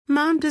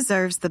Mom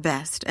deserves the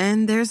best,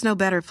 and there's no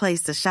better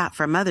place to shop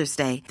for Mother's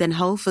Day than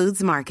Whole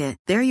Foods Market.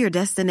 They're your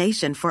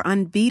destination for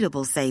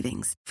unbeatable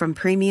savings, from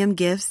premium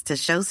gifts to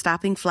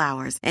show-stopping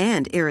flowers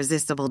and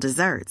irresistible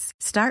desserts.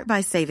 Start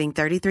by saving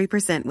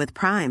 33% with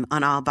Prime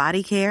on all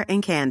body care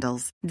and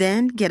candles.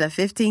 Then get a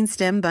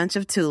 15-stem bunch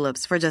of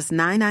tulips for just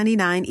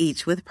 $9.99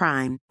 each with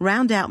Prime.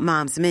 Round out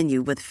Mom's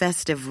menu with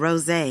festive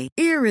rosé,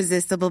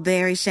 irresistible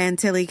berry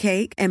chantilly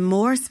cake, and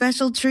more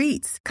special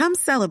treats. Come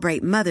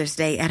celebrate Mother's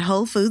Day at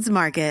Whole Foods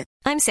Market.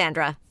 I'm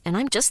Sandra, and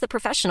I'm just the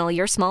professional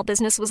your small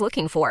business was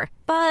looking for.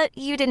 But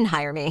you didn't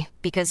hire me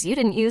because you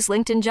didn't use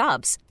LinkedIn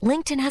Jobs.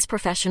 LinkedIn has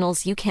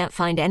professionals you can't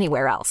find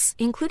anywhere else,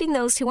 including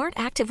those who aren't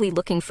actively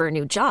looking for a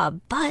new job,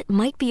 but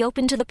might be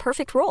open to the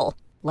perfect role,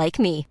 like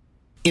me.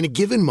 In a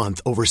given month,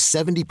 over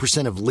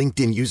 70% of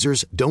LinkedIn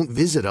users don't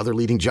visit other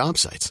leading job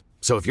sites.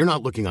 So if you're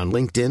not looking on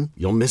LinkedIn,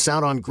 you'll miss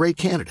out on great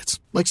candidates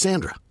like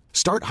Sandra.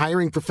 Start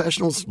hiring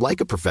professionals like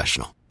a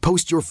professional.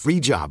 Post your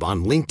free job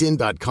on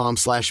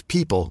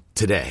linkedin.com/people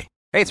today.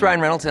 Hey, it's Ryan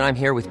Reynolds, and I'm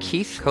here with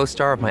Keith,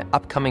 co-star of my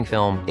upcoming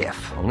film,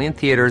 If, only in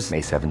theaters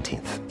May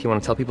 17th. Do you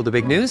want to tell people the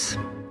big news?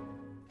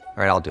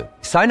 All right, I'll do it.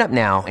 Sign up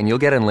now and you'll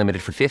get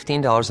unlimited for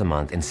 $15 a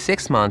month and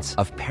 6 months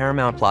of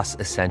Paramount Plus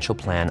Essential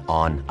Plan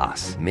on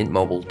us.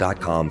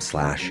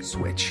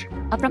 MintMobile.com/switch.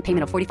 Upfront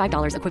payment of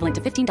 $45 equivalent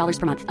to $15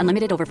 per month.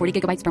 Unlimited over 40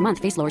 gigabytes per month.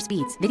 Face lower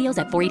speeds. Videos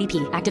at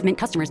 480p. Active Mint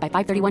customers by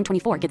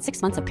 531.24 get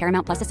 6 months of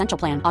Paramount Plus Essential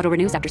Plan. Auto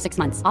renews after 6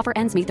 months. Offer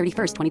ends May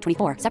 31st,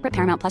 2024. Separate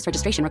Paramount Plus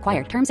registration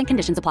required. Terms and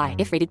conditions apply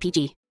if rated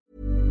PG.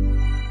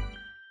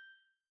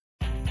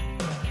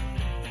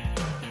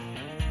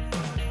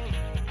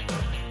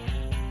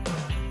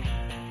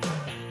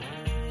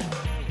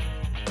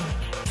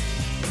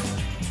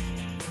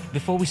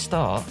 Before we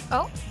start,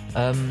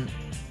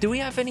 do we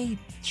have any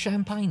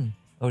champagne,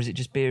 or is it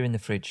just beer in the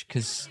fridge?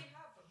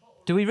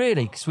 Do we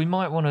really? Because we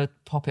might want to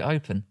pop it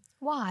open.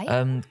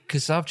 Why?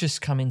 Because I've just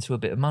come into a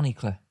bit of money,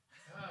 Claire.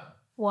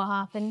 What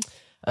happened?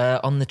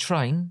 On the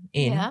train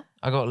in, Yeah.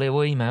 I got a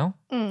little email.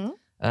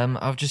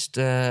 I've just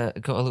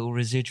got a little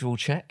residual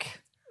check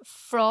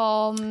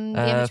From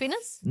the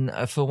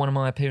In-Betweeners? for one of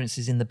my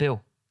appearances in the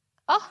bill.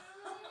 Oh,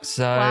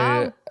 So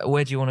wow.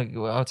 Where do you want to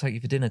go? I'll take you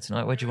for dinner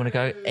tonight. Where do you want to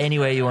go?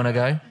 Anywhere you want to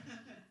go.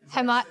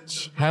 how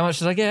much? How much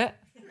did I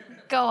get?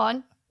 Go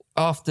on.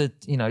 After,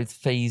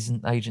 fees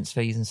and agents'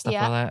 fees and stuff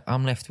Yeah. like that,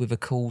 I'm left with a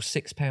cool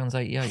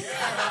 £6.88.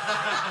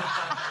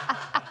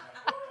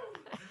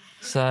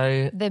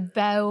 So The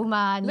bill,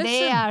 man.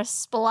 They Listen. are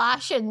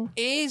splashing.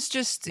 it's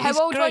just How it's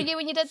old great. were you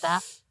when you did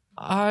that?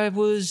 How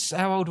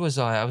old was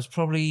I? I was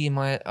probably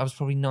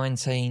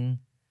 19,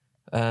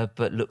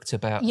 but looked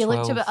about You 12.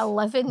 looked about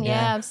 11.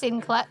 Yeah, Yeah. I've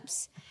seen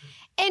clips.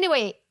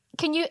 Anyway,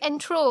 can you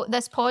intro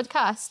this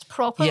podcast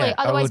properly? Yeah,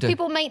 I will Otherwise, do.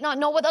 people might not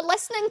know what they're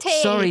listening to.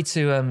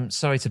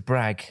 Sorry to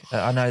brag.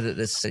 I know that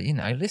there's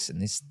listen,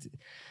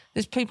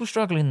 there's people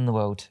struggling in the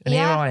world, and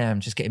here Yeah. I am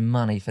just getting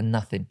money for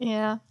nothing.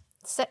 Yeah.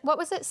 What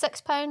was it?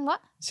 £6?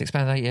 What?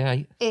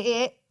 £6.88.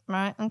 88.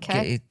 Right. Get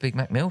Okay. a Big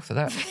Mac meal for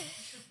that.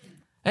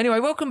 Anyway,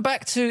 welcome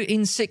back to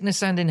In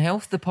Sickness and in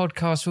Health, the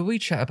podcast where we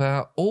chat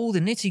about all the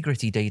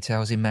nitty-gritty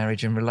details in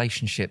marriage and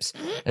relationships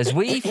as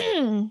we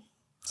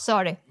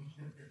Sorry.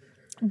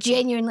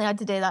 Genuinely had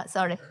to do that.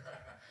 Sorry.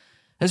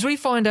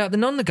 find out the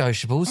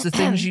non-negotiables, the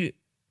things you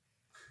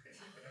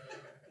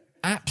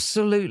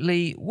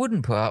absolutely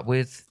wouldn't put up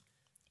with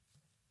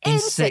in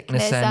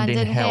sickness and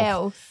in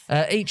health.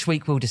 Each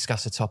week we'll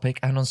discuss a topic,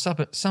 and on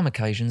some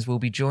occasions we'll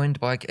be joined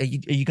by... Are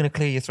you going to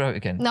clear your throat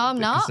again? No, I'm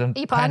Because not. Are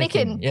you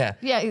panicking? Yeah.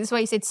 Yeah, that's why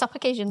you said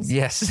supplications.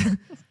 Yes.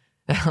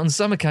 On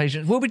some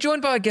occasions, we'll be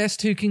joined by a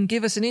guest who can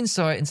give us an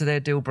insight into their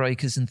deal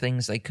breakers and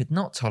things they could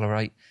not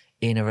tolerate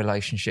in a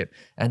relationship.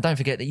 And don't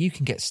forget that you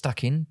can get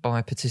stuck in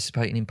by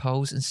participating in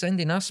polls and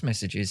sending us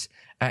messages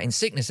at In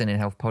Sickness and in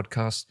Health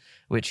Podcast,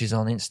 which is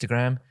on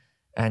Instagram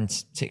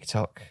and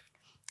TikTok.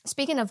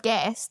 Speaking of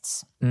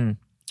guests,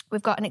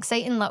 we've got an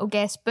exciting little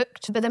guest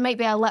booked, but there might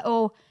be a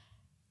little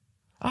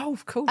Oh,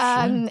 of course.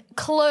 Yeah.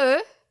 clue.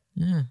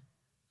 Yeah.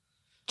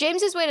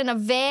 James is wearing a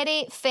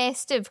very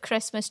festive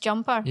Christmas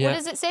jumper. Yeah. What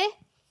does it say?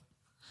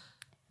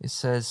 It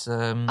says...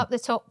 Up the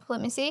top, let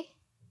me see.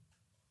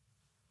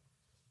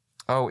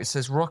 it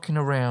says rocking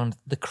around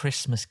the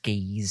Christmas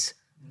geese.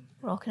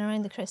 Rocking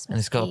around the Christmas And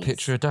it's got geese. a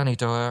picture of Danny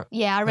Dyer.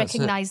 Yeah, I That's it.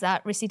 recognise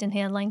that. Receding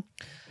hairline.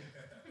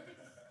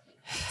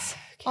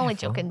 Only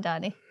joking,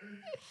 Danny.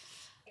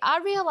 I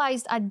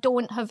realised I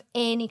don't have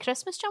any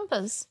Christmas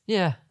jumpers.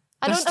 Yeah.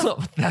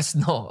 That's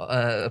not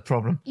a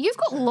problem. You've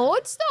got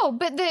loads though,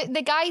 but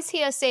the guys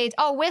here said,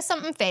 "Oh, wear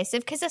something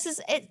festive because this is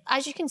it."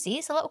 As you can see,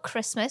 it's a little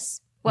Christmas.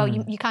 Well,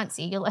 you can't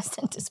see; you're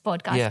listening to this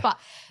podcast, Yeah. but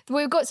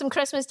we've got some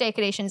Christmas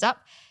decorations up.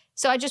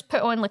 So I just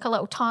put on like a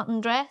little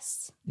tartan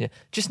dress. Yeah,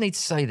 just need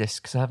to say this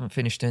because I haven't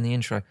finished doing the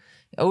intro.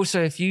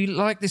 Also, if you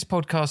like this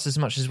podcast as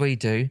much as we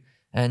do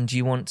and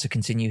you want to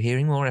continue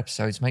hearing more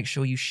episodes, make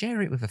sure you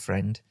share it with a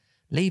friend,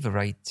 leave a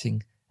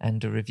rating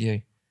and a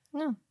review.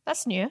 No,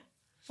 that's new,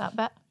 that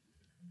bit.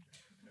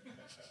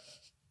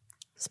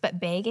 It's a bit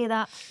beggy,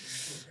 that.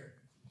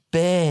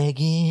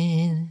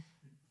 Begging.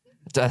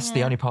 That's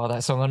the only part of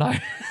that song I know.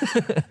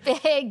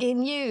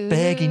 Begging you.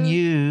 Begging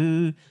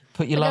you.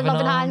 Put your loving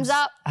hands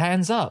up.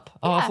 Hands up.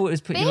 Oh, I thought it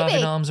was put your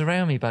loving arms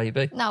around me,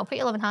 baby. No, put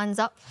your loving hands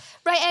up.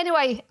 Right,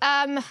 anyway,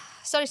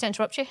 sorry to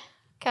interrupt you.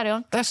 Carry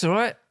on. That's all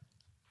right.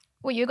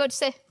 What you got to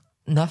say?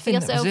 Nothing.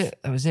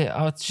 That was it.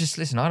 I was just,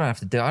 listen, I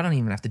don't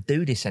even have to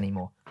do this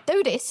anymore.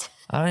 Do this?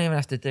 I don't even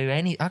have to do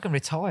I can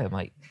retire,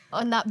 mate.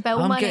 On that bill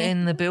money? I'm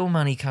getting the bill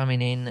money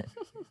coming in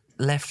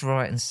left,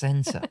 right and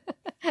centre.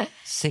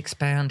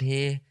 £6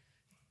 here,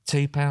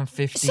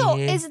 £2.50 so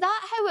here. So is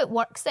that how it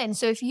works then?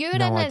 So if you're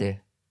no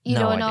idea. You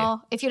don't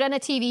know. If you're in a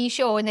TV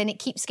show and then it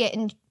keeps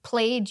getting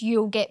played,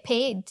 you'll get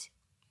paid.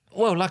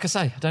 Well, like I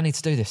say, I don't need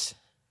to do this.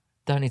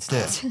 Don't need to do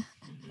it.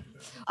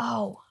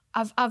 Oh,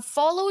 I've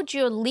followed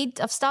your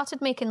lead. I've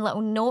started making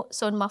little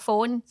notes on my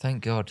phone.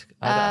 Thank God.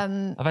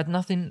 I've had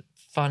nothing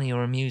funny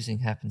or amusing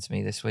happen to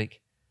me this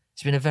week.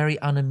 It's been a very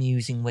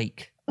unamusing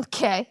week.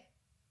 Okay.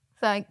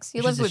 Thanks.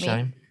 You live with me. Which is a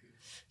shame.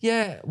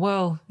 Yeah,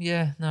 well,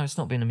 yeah. No, it's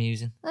not been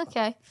amusing.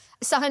 Okay.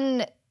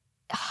 Something...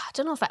 I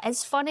don't know if it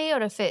is funny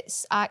or if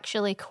it's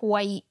actually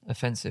quite...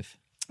 Offensive.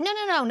 No,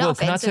 not well, offensive.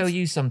 Can I tell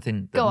you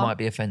something that might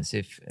be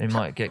offensive? It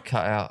might get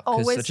cut out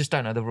because I just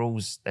don't know the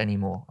rules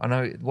anymore. I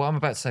know what I'm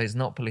about to say is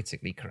not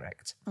politically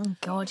correct. Oh,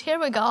 God, here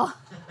we go.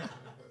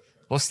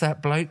 What's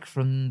that bloke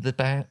from the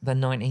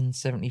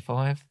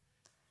 1975?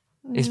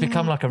 It's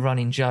become like a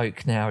running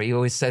joke now. He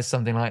always says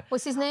something like...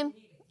 What's his name?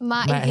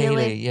 Matt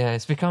Healy. Yeah,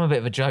 it's become a bit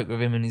of a joke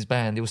with him and his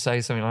band. He'll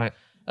say something like...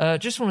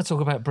 just want to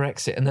talk about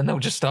Brexit, and then they'll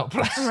just start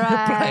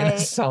playing a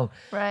song.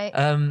 Right.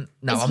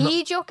 No, is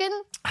he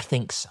joking? I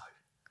think so.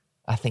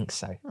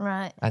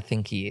 Right. I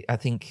think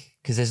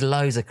because there's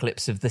loads of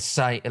clips of the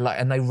same,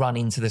 and they run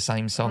into the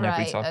same song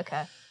every time.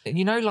 Okay.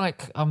 You know,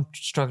 like I'm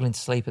struggling to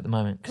sleep at the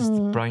moment because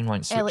the brain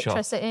won't switch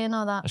Electricity off. and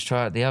all that. I was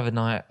trying the other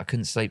night. I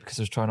couldn't sleep because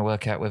I was trying to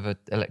work out whether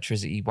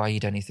electricity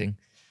weighed anything.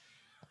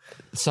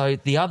 So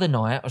the other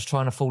night, I was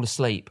trying to fall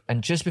asleep,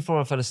 and just before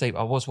I fell asleep,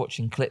 I was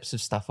watching clips of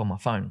stuff on my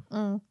phone.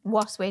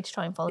 Worst way to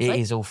try and fall asleep. It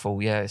is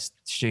awful, yeah, it's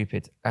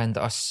stupid. And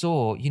I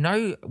saw,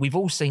 we've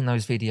all seen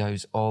those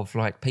videos of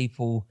like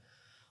people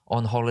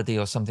on holiday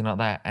or something like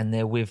that, and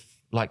they're with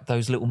like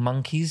those little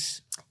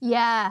monkeys.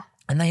 Yeah.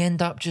 And they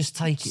end up just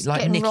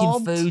nicking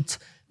robbed. Food.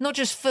 Not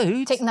just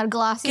food. Taking their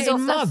glasses off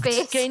mugged, their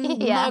face. Getting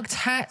mugged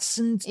hats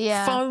and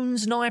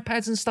phones and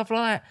iPads and stuff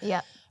like that.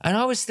 Yeah. And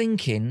I was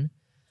thinking...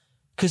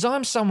 Because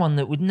I'm someone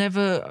that would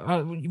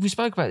never... we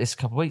spoke about this a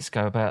couple of weeks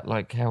ago about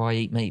like how I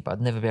eat meat, but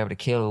I'd never be able to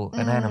kill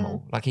an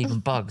animal. Like even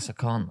bugs, I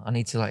can't. I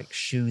need to like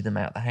shoo them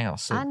out the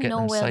house or get them safely. I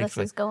know where this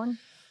is going.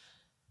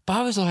 But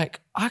I was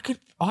like,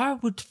 I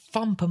would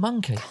thump a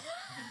monkey.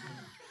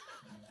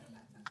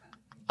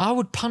 I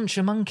would punch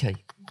a monkey.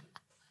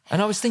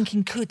 And I was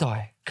thinking, could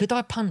I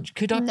punch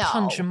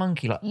a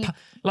monkey?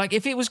 Like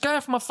if it was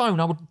going for my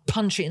phone, I would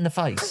punch it in the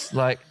face.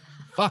 Like,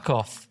 fuck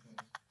off.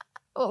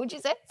 What would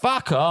you say?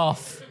 Fuck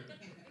off.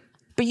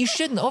 But you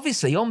shouldn't,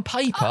 obviously, on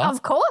paper.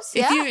 Of course,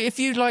 yeah. If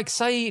you like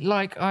say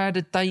like I had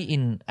a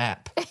dating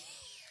app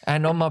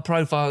and on my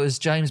profile it was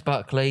James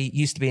Buckley,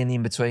 used to be in the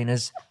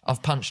In-Betweeners,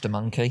 I've punched a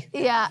monkey.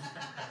 Yeah.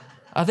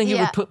 I think it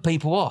would put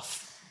people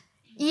off.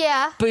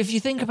 Yeah. But if you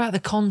think about the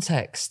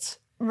context...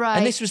 Right.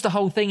 And this was the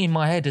whole thing in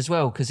my head as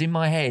well, because in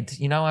my head,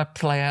 I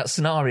play out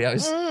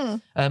scenarios.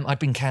 I'd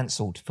been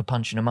cancelled for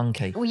punching a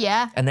monkey. Well,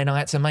 yeah. And then I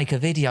had to make a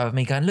video of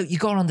me going, look, you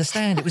got to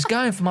understand, it was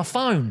going for my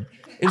phone.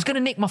 It was going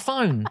to nick my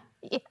phone.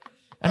 Yeah.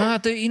 And I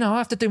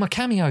have to do my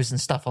cameos and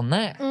stuff on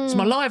that. It's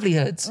my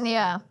livelihood.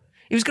 Yeah.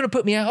 He was going to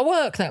put me out of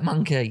work, that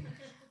monkey.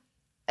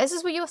 This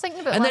is what you were thinking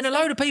about. And then a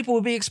load of people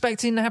would be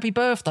expecting a happy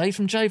birthday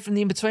from Jay from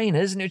the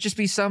In-Betweeners, and it would just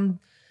be some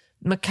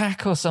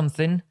macaque or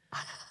something.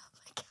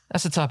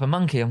 That's the type of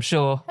monkey, I'm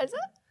sure. Is it?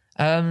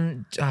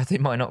 I think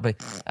it might not be.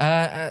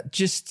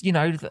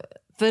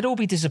 They'd all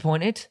be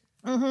disappointed.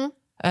 Mm-hmm.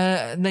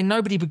 And then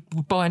nobody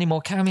would buy any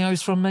more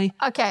cameos from me.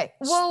 Okay,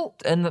 well...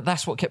 And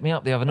that's what kept me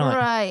up the other night.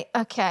 Right,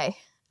 okay.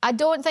 I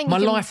don't think my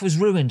life was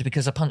ruined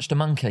because I punched a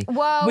monkey.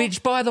 Well...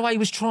 Which, by the way,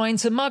 was trying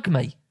to mug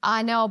me.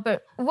 I know,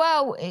 but,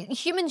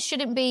 humans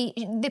shouldn't be...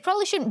 They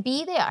probably shouldn't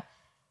be there.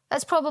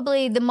 That's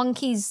probably the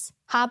monkey's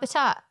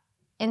habitat.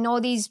 And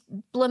all these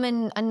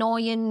blooming,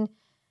 annoying...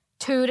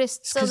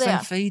 tourists are there.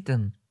 Because they feed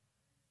them.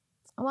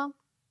 Well,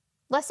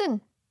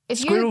 listen.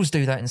 Squirrels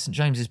do that in St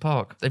James's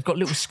Park. They've got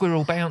little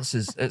squirrel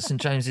bouncers at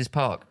St James's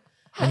Park,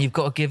 and you've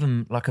got to give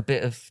them like a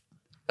bit of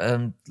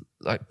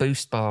like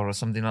Boost bar or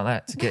something like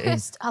that to get in.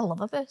 I love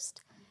a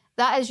Boost.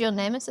 That is your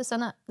nemesis,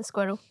 isn't it? The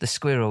squirrel. The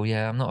squirrel,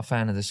 yeah. I'm not a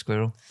fan of the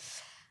squirrel.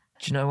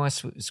 Do you know why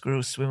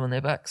squirrels swim on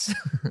their backs?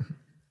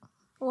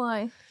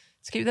 Why?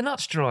 To keep the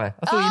nuts dry.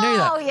 I thought you knew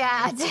that. Oh,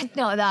 yeah, I did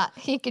know that.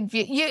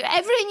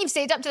 Everything you've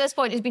said up to this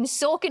point has been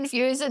so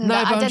confusing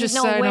that I I'm didn't just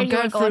know saying, where I'm you were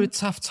going going. through a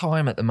tough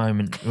time at the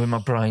moment with my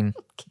brain.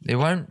 It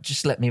won't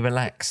just let me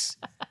relax.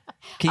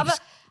 Have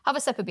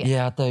a sip of beer.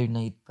 Yeah, I do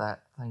need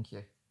that. Thank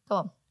you. Go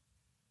on.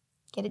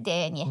 Get it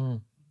down, yeah.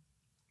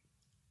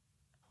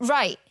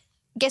 Right.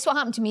 Guess what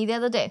happened to me the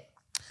other day?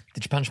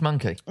 Did you punch a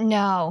monkey?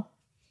 No.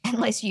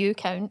 Unless you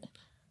count.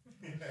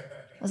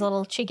 As a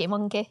little cheeky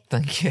monkey.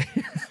 Thank you.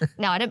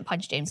 No, I didn't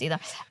punch James either.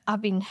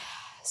 I've been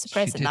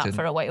suppressing that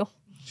for a while.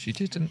 She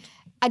didn't.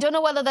 I don't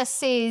know whether this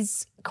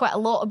says quite a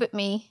lot about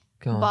me,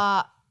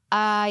 but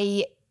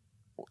I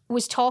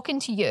was talking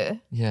to you,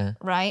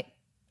 right?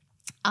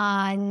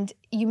 And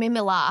you made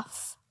me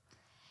laugh.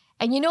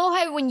 And you know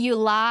how when you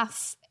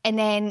laugh and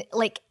then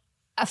like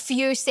a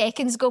few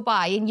seconds go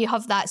by and you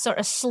have that sort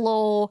of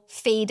slow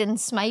fading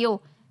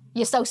smile,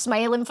 you're still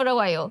smiling for a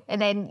while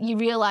and then you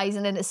realise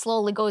and then it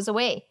slowly goes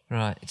away.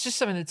 Right. It's just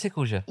something that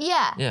tickles you.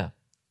 Yeah. Yeah.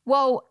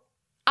 Well,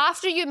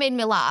 after you made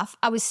me laugh,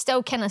 I was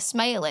still kind of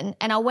smiling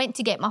and I went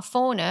to get my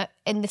phone out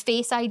and the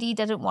Face ID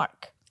didn't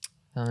work.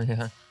 Oh,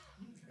 yeah.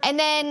 And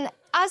then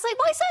I was like,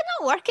 why is that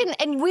not working?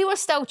 And we were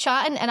still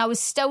chatting and I was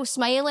still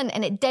smiling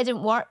and it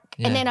didn't work.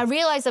 Yeah. And then I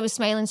realised I was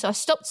smiling, so I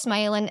stopped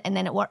smiling and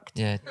then it worked.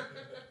 Yeah.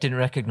 Didn't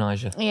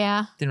recognise you.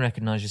 Yeah. Didn't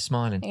recognise you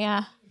smiling.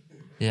 Yeah.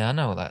 Yeah, I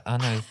know that. I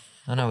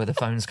know where the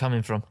phone's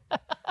coming from.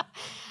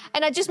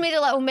 And I just made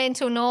a little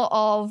mental note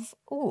of,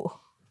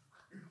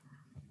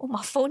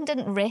 my phone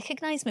didn't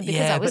recognise me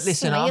because I was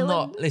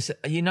smiling. Listen,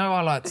 you know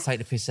I like to take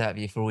the piss out of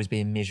you for always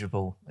being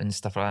miserable and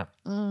stuff like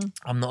that.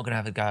 I'm not going to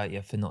have a go at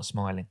you for not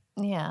smiling.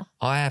 Yeah.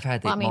 I have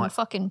had it.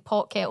 Fucking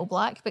pot kettle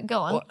black, but go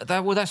on.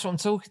 That's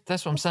what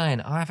I'm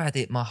saying. I've had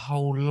it my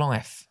whole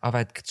life. I've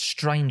had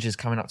strangers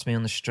coming up to me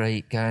on the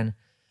street going,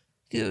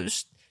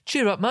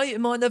 cheer up, mate,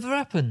 it might never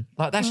happen.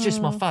 Like, that's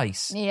just my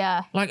face.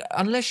 Yeah. Like,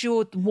 unless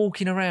you're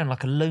walking around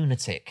like a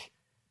lunatic,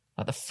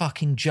 like the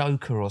fucking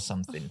Joker or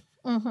something.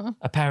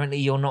 Apparently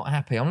you're not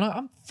happy. I'm like,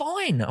 I'm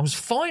fine. I was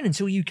fine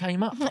until you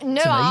came up to me.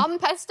 I'm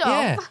pissed off.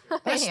 Yeah,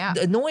 that's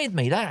annoyed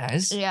me, that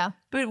has. Yeah.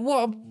 But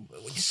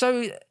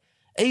so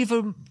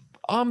either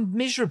I'm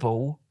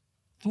miserable,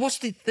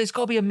 there's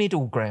got to be a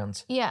middle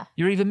ground. Yeah.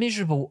 You're either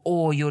miserable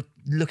or you're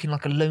looking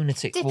like a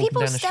lunatic walking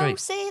down the street. Did people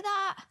still say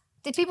that?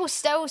 Did people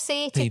still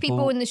say to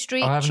people in the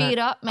street, cheer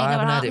up, I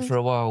haven't had it for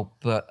a while,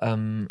 but...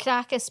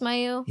 crack a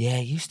smile? Yeah,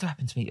 it used to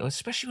happen to me,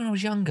 especially when I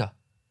was younger.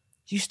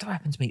 It used to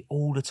happen to me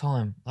all the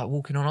time, like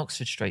walking on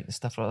Oxford Street and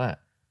stuff like that.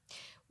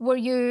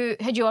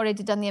 Had you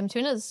already done the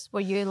In-Betweeners? Were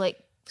you like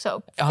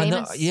sort of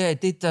famous? Yeah, it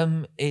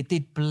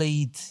did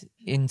bleed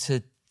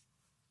into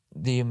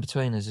the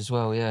In-Betweeners as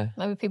well, yeah.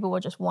 Maybe people were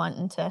just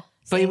wanting to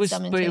it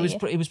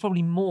was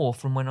probably more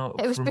from when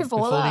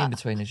before that. the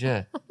In-Betweeners,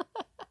 yeah.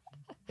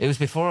 It was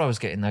before I was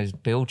getting those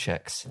bill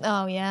checks.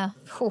 Oh yeah.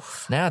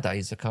 Oof.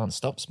 Nowadays I can't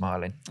stop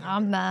smiling.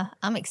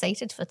 I'm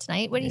excited for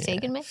tonight. Where are you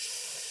taking me?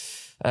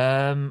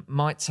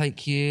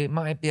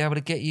 Might be able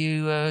to get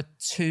you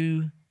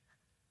 2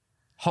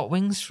 hot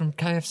wings from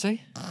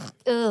KFC.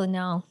 Oh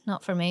no,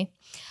 not for me.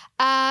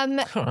 All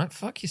right,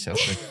 fuck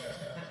yourself then.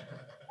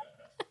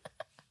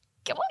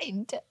 Come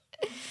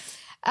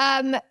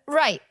on.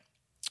 Right.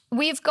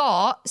 We've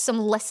got some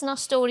listener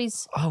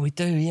stories. Oh, we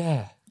do,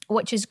 yeah.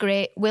 Which is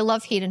great. We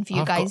love hearing from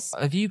you guys.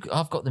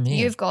 I've got them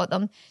here. You've got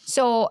them.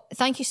 So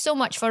thank you so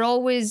much for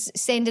always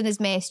sending us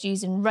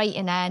messages and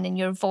writing in and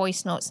your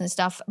voice notes and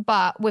stuff.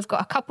 But we've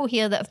got a couple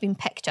here that have been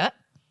picked up.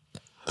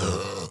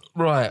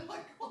 Right.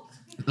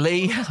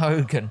 Lee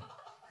Hogan.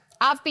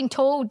 I've been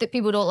told that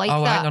people don't like that.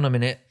 Oh, hang on a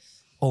minute.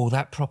 Oh,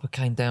 that proper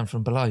came down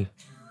from below.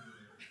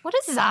 What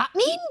does that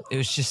mean? It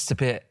was just a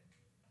bit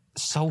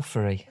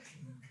sulphury.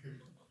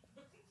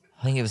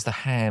 I think it was the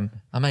ham.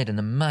 I made an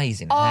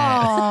amazing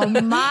ham.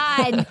 Oh,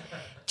 man.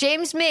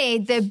 James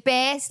made the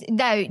best.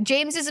 Now,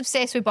 James is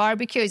obsessed with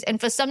barbecues,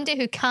 and for somebody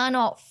who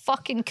cannot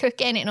fucking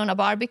cook anything on a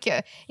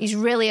barbecue, he's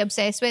really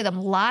obsessed with them.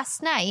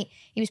 Last night,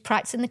 he was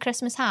practicing the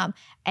Christmas ham,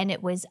 and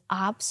it was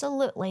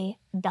absolutely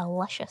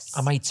delicious.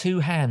 I made 2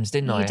 hams,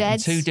 didn't I? You did. In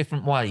 2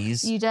 different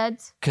ways. You did.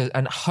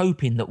 And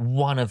hoping that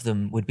one of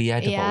them would be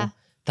edible. Yeah.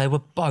 They were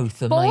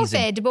both amazing. Both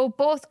edible,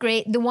 both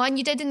great. The one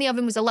you did in the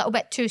oven was a little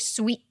bit too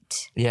sweet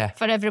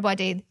for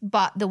everybody.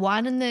 But the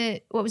one in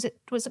the, what's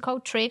it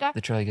called? Traeger?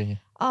 The Traeger, yeah.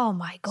 Oh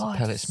my God.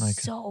 Pellet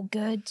smoker. So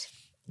good.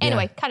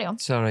 Anyway, carry on.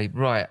 Sorry,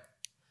 right.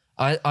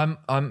 I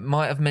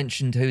might have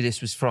mentioned who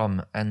this was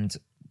from and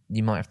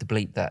you might have to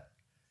bleep that.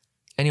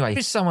 Anyway,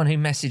 here's someone who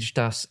messaged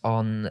us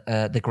on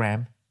the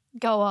gram.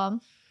 Go on.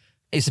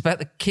 It's about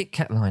the Kit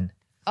Kat line.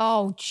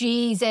 Oh,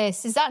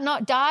 Jesus. Is that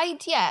not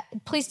died yet?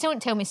 Please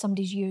don't tell me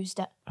somebody's used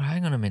it.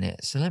 Hang on a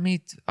minute. So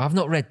I've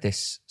not read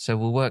this, so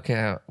we'll work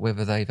out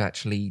whether they've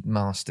actually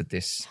mastered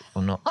this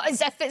or not.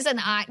 As if it's an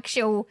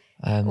actual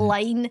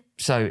line.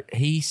 So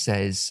he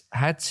says,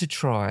 had to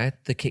try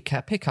the Kit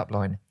Kat pickup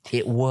line.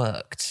 It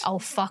worked. Oh,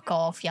 fuck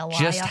off, you liar.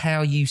 Just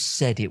how you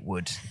said it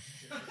would.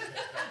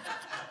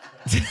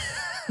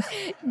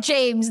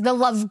 James, the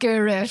love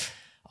guru.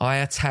 I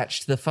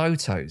attached the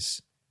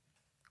photos.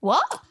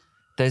 What?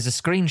 There's a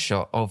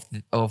screenshot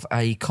of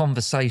a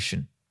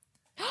conversation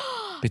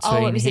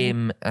between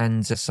him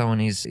and someone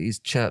he's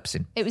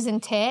chirpsing. It was in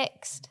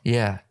text?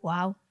 Yeah.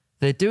 Wow.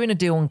 They're doing a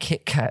deal on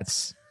Kit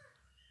Kats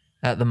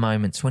at the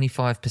moment,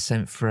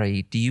 25%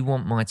 free. Do you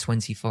want my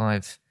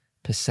 25%?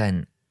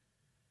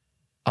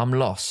 I'm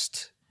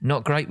lost.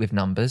 Not great with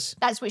numbers.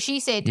 That's what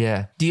she said.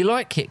 Yeah. Do you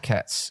like Kit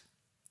Kats?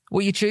 What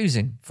are you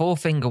choosing?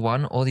 4-finger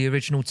one or the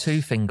original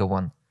 2-finger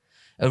one?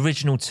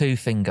 Original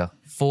 2-finger.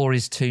 4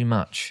 is too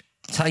much.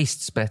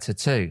 Tastes better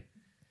too.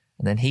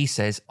 And then he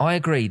says, I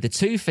agree. The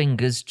 2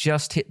 fingers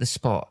just hit the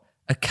spot.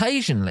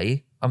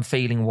 Occasionally, I'm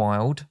feeling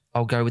wild.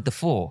 I'll go with the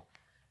 4.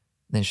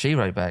 Then she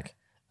wrote back,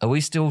 are we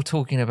still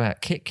talking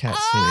about Kit Kats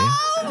here?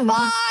 Oh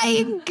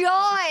my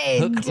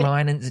God. Hook,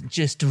 line, and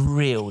just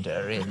reeled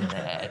her in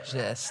there.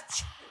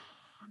 Just.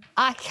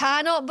 I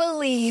cannot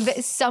believe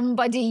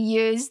somebody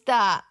used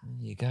that.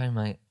 There you go,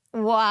 mate.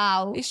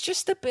 Wow. It's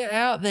just a bit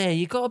out there.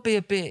 You got to be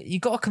a bit. You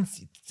got to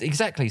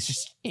exactly. It's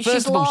just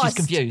She's of all, lost. she's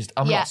confused.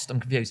 I'm Yeah. lost. I'm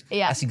confused.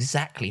 Yeah. That's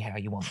exactly how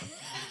you want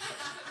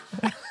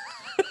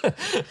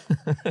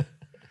them.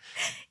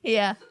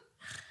 Yeah.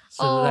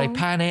 So they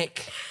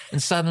panic,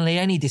 and suddenly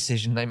any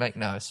decision they make,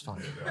 no, it's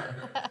fine.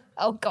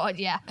 Oh God,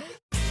 yeah.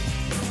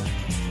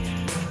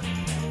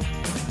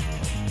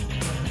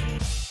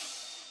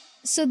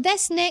 So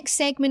this next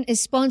segment is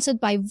sponsored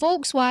by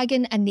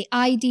Volkswagen and the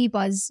ID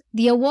Buzz,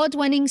 the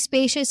award-winning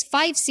spacious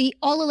 5-seat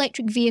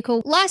all-electric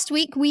vehicle. Last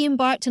week we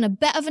embarked on a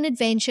bit of an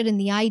adventure in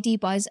the ID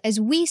Buzz as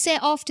we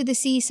set off to the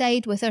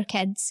seaside with our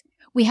kids.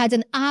 We had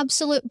an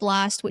absolute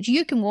blast, which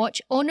you can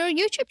watch on our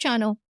YouTube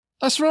channel.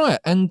 That's right.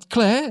 And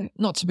Claire,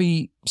 not to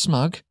be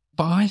smug,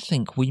 but I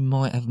think we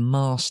might have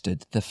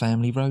mastered the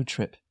family road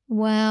trip.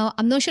 Well,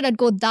 I'm not sure I'd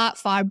go that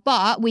far,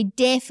 but we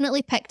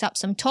definitely picked up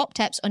some top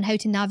tips on how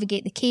to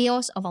navigate the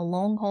chaos of a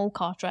long-haul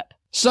car trip.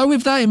 So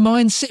with that in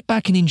mind, sit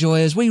back and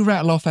enjoy as we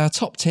rattle off our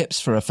top tips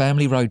for a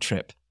family road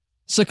trip.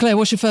 So Claire,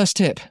 what's your first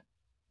tip?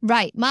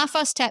 Right, my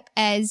first tip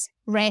is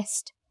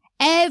rest.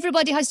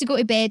 Everybody has to go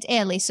to bed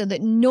early so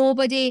that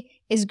nobody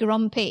is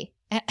grumpy.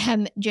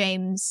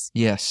 James.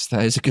 Yes,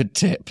 that is a good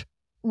tip.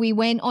 We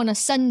went on a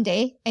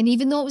Sunday, and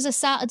even though it was a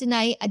Saturday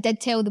night, I did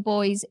tell the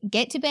boys,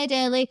 get to bed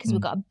early because we've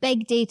got a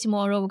big day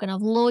tomorrow. We're going to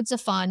have loads of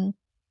fun.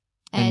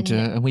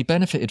 And we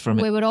benefited from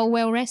it. We were all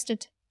well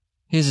rested.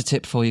 Here's a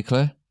tip for you,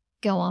 Claire.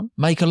 Go on.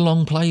 Make a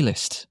long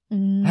playlist.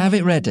 Have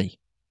it ready.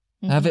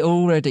 Have it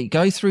all ready.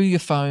 Go through your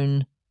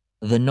phone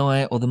the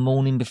night or the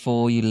morning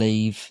before you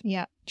leave.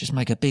 Yeah. Just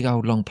make a big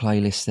old long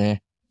playlist there.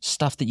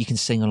 Stuff that you can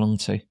sing along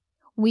to.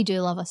 We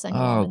do love a sing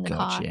along in the car.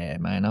 Oh, God, yeah,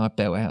 man. I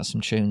belt out some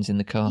tunes in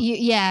the car.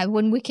 Yeah,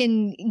 when we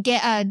can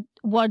get a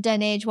word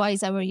in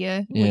edgewise, our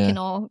you, we can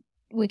all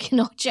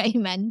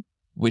chime in.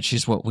 Which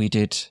is what we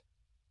did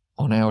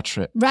on our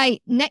trip.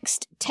 Right,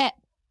 next tip.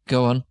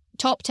 Go on.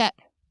 Top tip.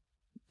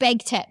 Big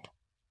tip.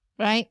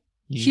 Right?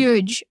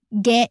 Huge.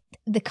 Get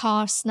the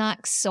car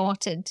snacks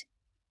sorted.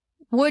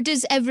 What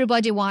does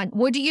everybody want?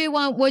 What do you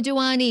want? What do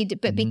I need?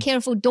 But be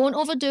careful. Don't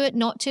overdo it.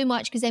 Not too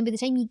much, because then by the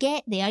time you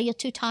get there, you're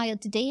too tired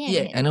to do it.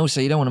 Yeah, and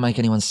also you don't want to make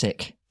anyone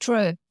sick.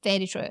 True.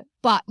 Very true.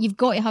 But you've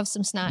got to have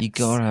some snacks. You've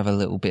got to have a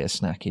little bit of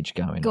snackage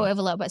going. Got to have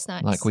a little bit of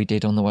snacks. Like we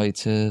did on the way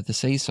to the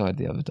seaside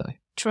the other day.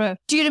 True.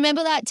 Do you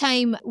remember that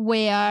time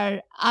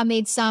where I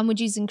made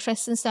sandwiches and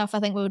crisps and stuff? I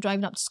think we were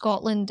driving up to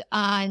Scotland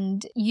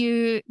and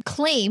you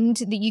claimed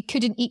that you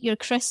couldn't eat your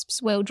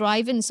crisps while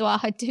driving, so I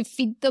had to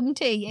feed them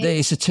to you.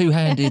 It's a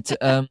two-handed,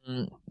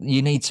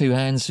 you need two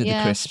hands for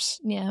the crisps.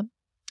 Yeah.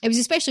 It was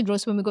especially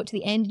gross when we got to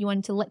the end and you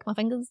wanted to lick my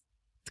fingers.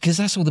 Because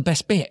that's all the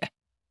best bit.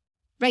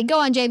 Right,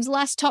 go on, James.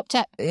 Last top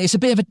tip. It's a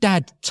bit of a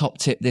dad top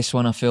tip, this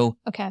one, I feel.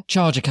 Okay.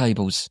 Charger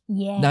cables.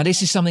 Yeah. Now,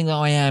 this is something that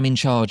I am in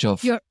charge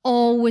of. You're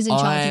always in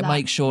charge of that. I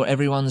make sure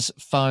everyone's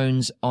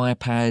phones,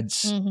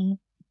 iPads,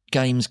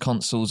 games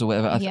consoles or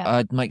whatever,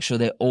 I'd make sure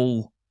they're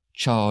all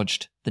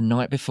charged the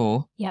night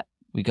before. Yep.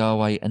 We go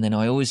away, and then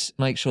I always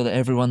make sure that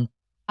everyone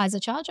has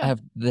a charger.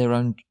 Have their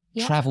own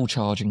travel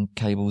charging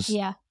cables.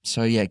 Yeah.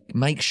 So, yeah,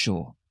 make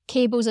sure.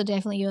 Cables are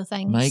definitely your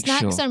thing.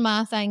 Snacks are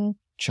my thing.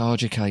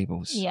 Charger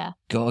cables. Yeah.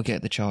 Gotta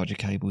get the charger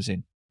cables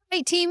in.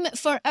 Right, team,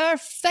 for our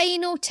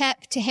final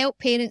tip to help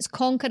parents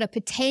conquer a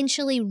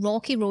potentially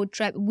rocky road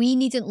trip, we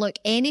needn't look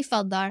any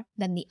further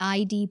than the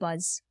ID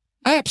Buzz.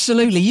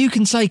 Absolutely, you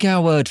can take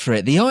our word for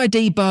it. The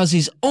ID Buzz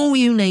is all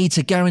you need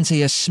to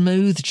guarantee a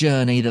smooth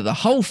journey that the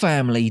whole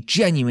family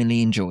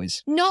genuinely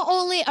enjoys. Not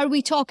only are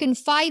we talking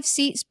 5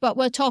 seats, but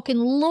we're talking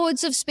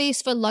loads of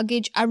space for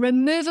luggage, a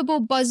removable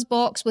buzz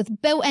box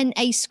with built-in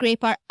ice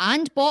scraper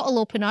and bottle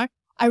opener,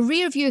 a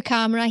rear view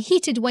camera,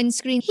 heated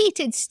windscreen,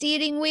 heated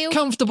steering wheel.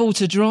 Comfortable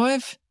to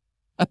drive,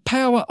 a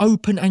power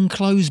open and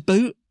close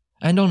boot,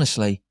 and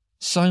honestly,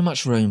 so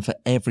much room for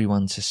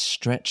everyone to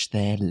stretch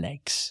their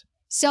legs.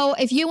 So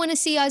if you want to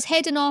see us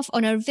heading off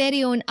on our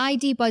very own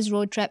ID Buzz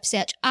road trip,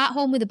 search At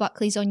Home with the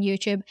Buckleys on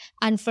YouTube.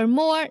 And for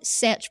more,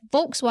 search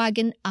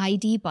Volkswagen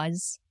ID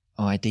Buzz.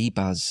 ID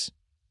Buzz.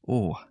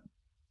 Oh,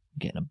 I'm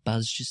getting a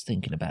buzz just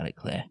thinking about it,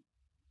 Claire.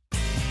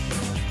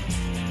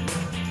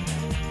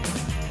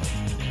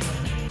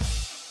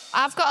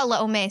 I've got a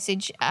little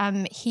message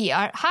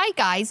here. Hi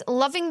guys,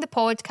 loving the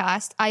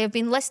podcast. I have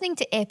been listening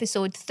to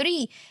episode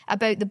 3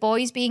 about the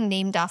boys being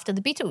named after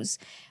the Beatles.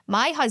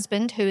 My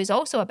husband, who is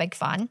also a big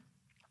fan,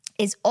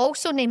 is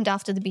also named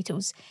after the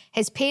Beatles.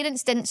 His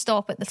parents didn't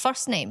stop at the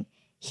first name.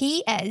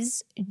 He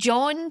is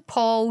John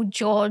Paul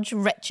George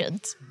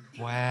Richard.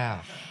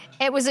 Wow.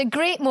 It was a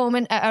great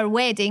moment at our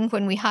wedding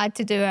when we had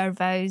to do our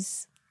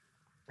vows.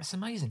 That's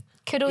amazing.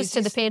 Kudos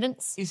to the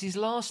parents. Is his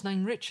last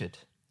name Richard?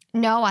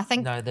 No, I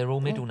think... No, they're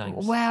all middle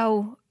names.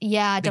 Well,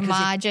 yeah, I'd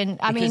imagine.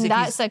 I mean,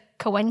 that's a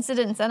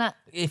coincidence, isn't it?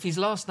 If his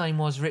last name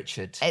was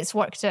Richard... It's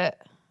worked out.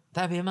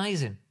 That'd be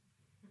amazing.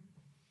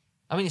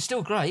 I mean, it's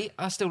still great.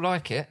 I still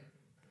like it.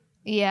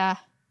 Yeah.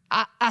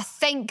 I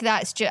think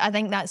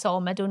that's all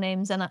middle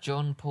names, isn't it?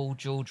 John, Paul,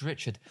 George,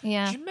 Richard.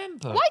 Yeah. Do you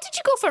remember? Why did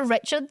you go for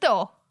Richard,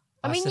 though?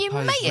 I mean, you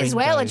suppose might as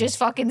well have just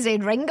fucking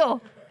said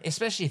Ringo.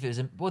 Especially if it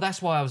was... Well,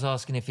 that's why I was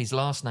asking if his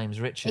last name's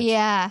Richard.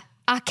 Yeah.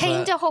 I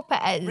kind of hope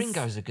it is.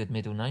 Ringo's a good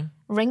middle name.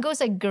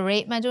 Ringo's a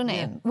great middle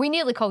name. Yeah. We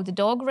nearly called the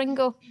dog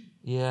Ringo.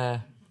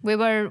 Yeah. We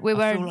were...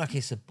 I feel like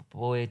it's a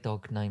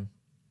boy-dog name.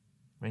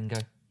 Ringo.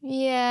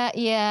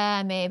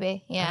 Yeah,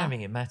 maybe. Yeah. I don't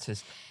think it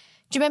matters.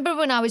 Do you remember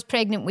when I was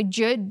pregnant with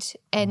Jude?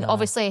 And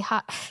obviously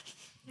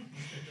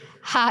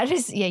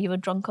Harris... Yeah, you were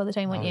drunk all the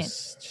time, weren't you? I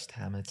was just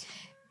hammered.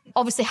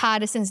 Obviously,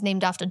 Harrison's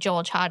named after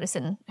George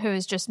Harrison, who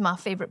is just my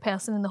favourite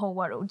person in the whole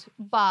world.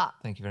 But...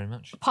 Thank you very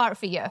much. Part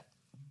for you.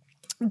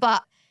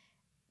 But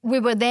we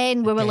were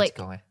like...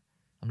 guy.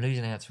 I'm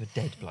losing out to a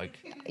dead bloke.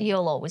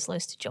 You'll always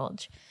lose to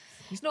George.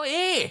 He's not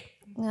here.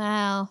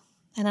 Well,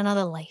 in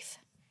another life.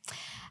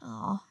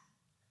 Oh...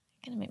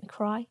 Gonna make me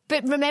cry.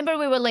 But remember,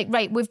 we were like,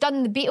 right, we've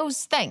done the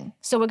Beatles thing,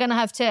 so we're gonna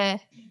have to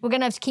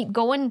keep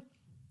going,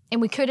 and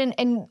we couldn't.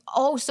 And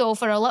also,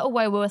 for a little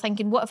while, we were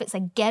thinking, what if it's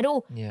a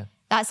girl? Yeah,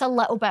 that's a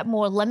little bit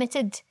more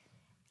limited.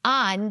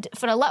 And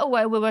for a little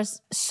while, we were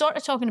sort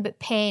of talking about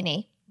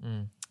Penny.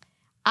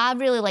 I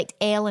really liked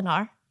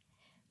Eleanor.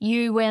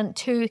 You weren't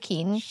too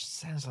keen. She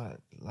sounds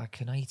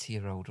like an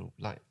 80-year-old,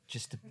 like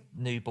just a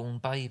newborn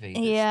baby.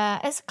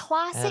 Yeah, it's a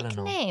classic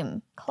Eleanor.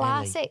 Name.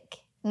 Classic.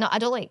 Ellie. No, I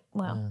don't like...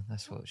 Well...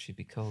 that's what it should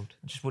be called.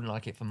 I just wouldn't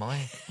like it for my...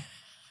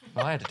 if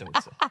I had a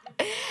daughter.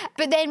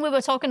 But then we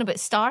were talking about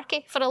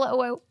Starkey for a little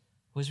while.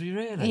 Was we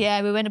really?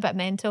 Yeah, we went a bit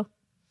mental.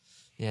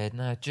 Yeah,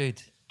 no,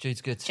 Jude's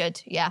good.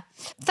 Jude, yeah.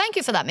 Thank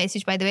you for that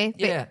message, by the way.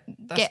 Yeah,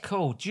 that's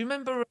cool. Do you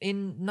remember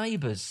in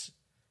Neighbours,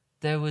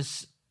 there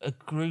was a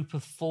group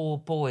of 4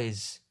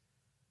 boys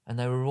and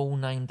they were all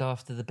named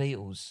after the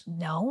Beatles?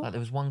 No. Like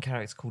there was one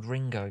character called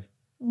Ringo.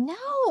 No,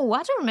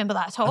 I don't remember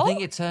that at all. I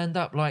think it turned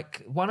up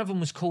like one of them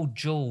was called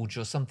George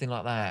or something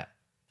like that,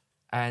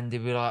 and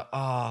they'd be like,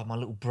 "Oh, my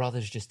little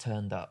brother's just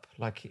turned up."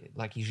 Like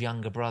his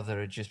younger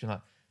brother had just been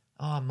like,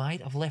 "Oh,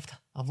 mate, I've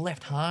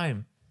left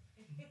home.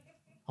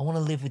 I want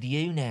to live with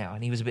you now."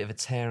 And he was a bit of a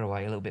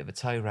tearaway, a little bit of a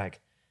toe rag.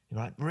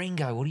 You're like,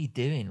 Ringo, what are you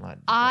doing?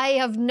 I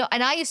have no,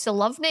 and I used to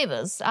love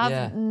Neighbours. I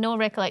have no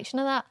recollection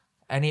of that.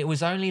 And it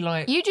was only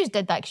like you just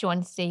did that because you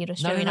wanted to say your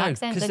Australian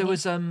accent. Because there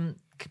was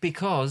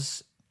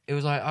because. It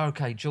was like,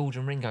 okay, George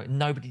and Ringo.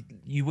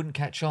 You wouldn't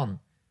catch on.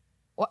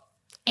 What?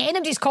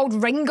 Anybody's called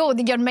Ringo,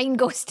 then your mind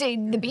goes to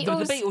the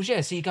Beatles. The Beatles,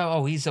 yeah. So you go,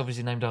 oh, he's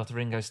obviously named after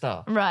Ringo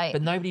Starr. Right.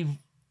 But nobody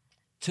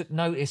took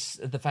notice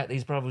of the fact that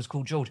his brother was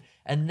called George.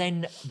 And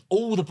then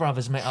all the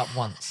brothers met up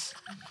once.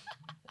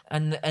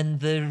 and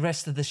the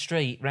rest of the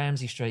street,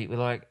 Ramsey Street, were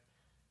like,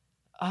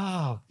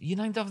 oh, you're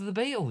named after the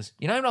Beatles.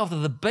 You're named after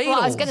the Beatles.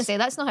 Well, I was going to say,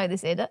 that's not how they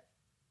said it.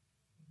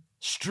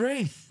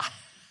 Struth.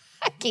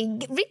 Okay,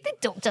 read the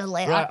doctor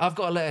letter. Right, I've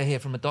got a letter here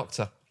from a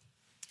doctor,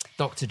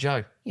 Dr.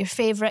 Joe. Your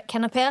favourite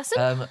kind of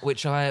person?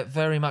 Which I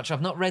very much...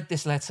 I've not read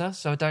this letter,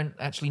 so I don't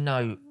actually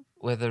know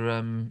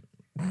whether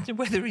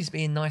he's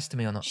being nice to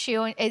me or not.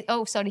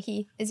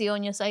 Is he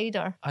on your side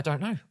or? I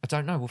don't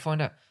know. We'll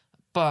find out.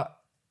 But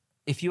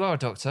if you are a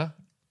doctor,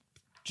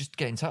 just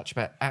get in touch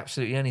about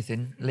absolutely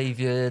anything. Leave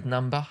your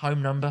number,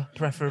 home number,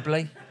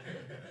 preferably,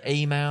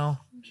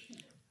 email,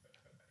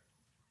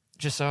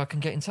 just so I can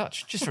get in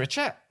touch, just for a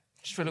chat.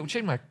 Just for a little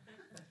chin wag.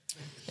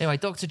 Anyway,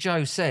 Dr.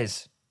 Joe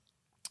says,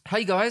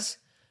 "Hey guys,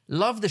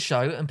 love the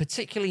show and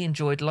particularly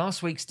enjoyed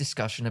last week's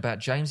discussion about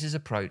James's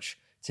approach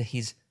to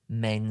his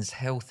men's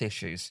health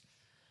issues.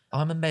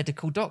 I'm a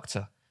medical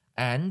doctor,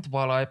 and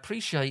while I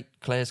appreciate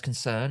Claire's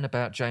concern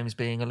about James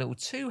being a little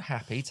too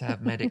happy to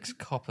have medics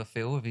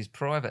Copperfield of his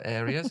private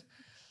areas,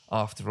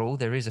 after all,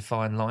 there is a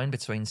fine line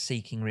between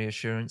seeking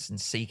reassurance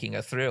and seeking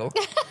a thrill.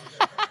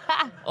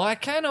 I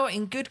cannot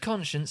in good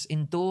conscience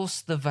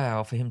endorse the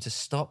vow for him to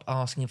stop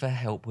asking for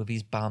help with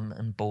his bum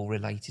and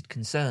ball-related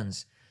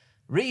concerns.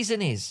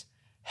 Reason is,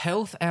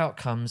 health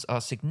outcomes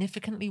are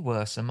significantly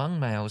worse among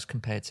males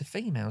compared to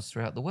females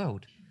throughout the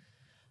world.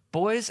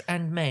 Boys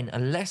and men are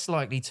less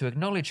likely to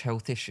acknowledge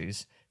health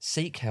issues,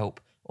 seek help,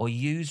 or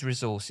use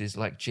resources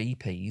like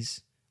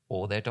GPs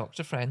or their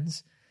doctor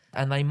friends,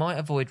 and they might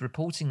avoid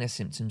reporting their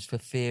symptoms for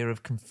fear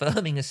of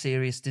confirming a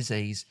serious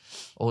disease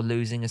or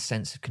losing a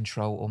sense of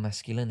control or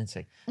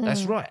masculinity.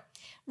 That's right.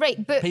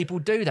 Right, but... People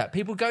do that.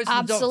 People go to the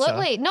doctor.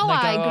 Absolutely. No, and they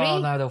I go, agree. Oh,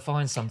 no, they'll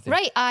find something.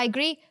 Right, I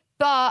agree.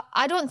 But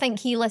I don't think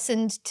he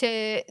listened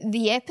to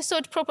the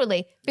episode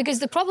properly because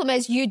the problem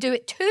is you do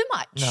it too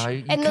much. No,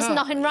 and there's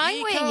nothing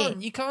wrong with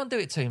you. You can't do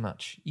it too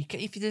much.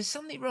 If there's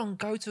something wrong,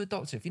 go to a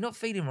doctor. If you're not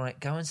feeling right,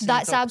 go and see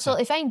That's a doctor.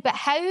 absolutely fine. But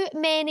how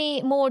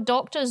many more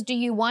doctors do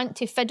you want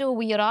to fiddle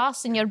with your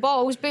ass and your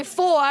balls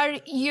before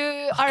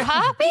you are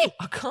happy?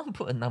 I can't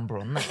put a number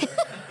on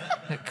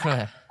that.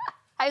 Claire.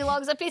 How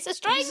long's a piece of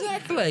string?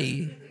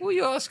 Exactly. What are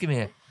you asking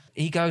me?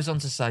 He goes on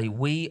to say,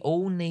 we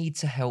all need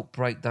to help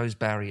break those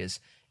barriers.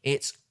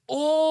 It's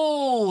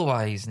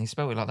always, and he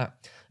spelled it like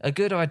that, a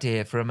good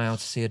idea for a male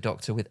to see a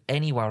doctor with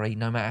any worry,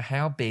 no matter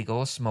how big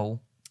or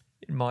small.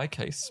 In my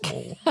case,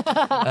 small.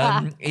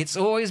 It's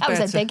always better.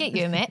 That was a dig at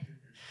you, mate.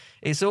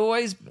 It's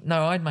always...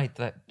 No, I made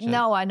that joke.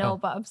 No, I know,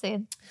 but I'm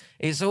saying...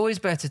 It's always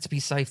better to be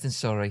safe than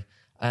sorry,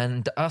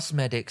 and us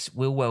medics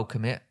will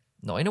welcome it,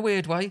 not in a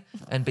weird way,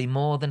 and be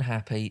more than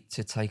happy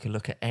to take a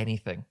look at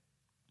anything.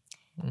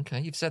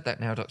 Okay, you've said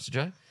that now, Dr.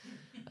 Joe.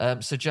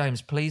 So,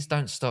 James, please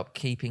don't stop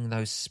keeping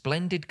those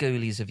splendid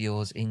ghoulies of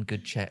yours in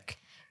good check.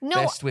 No,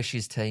 Best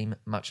wishes, team.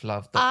 Much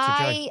love,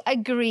 Dr. Joe. I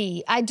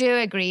agree. I do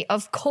agree.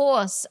 Of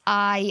course,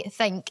 I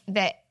think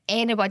that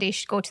anybody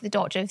should go to the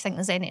doctor if they think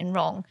there's anything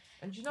wrong.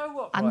 And you know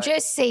what? I'm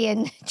just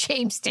saying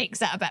James takes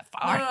that a bit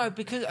far. No,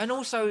 because... And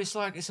also, it's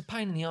like, it's a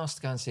pain in the arse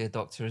to go and see a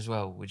doctor as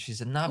well, which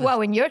is another...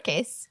 Well, in your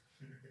case.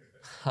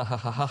 Ha, ha,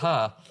 ha, ha,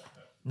 ha.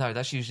 No,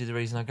 that's usually the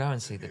reason I go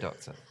and see the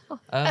doctor.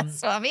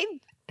 That's what I mean.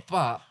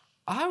 But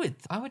I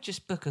would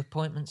just book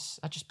appointments.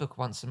 I just book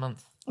once a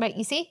month. Right,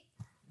 you see?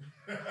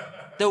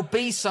 There'll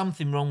be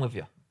something wrong with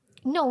you.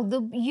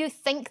 No, you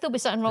think there'll be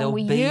something wrong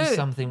with you. There'll be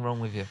something wrong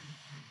with you.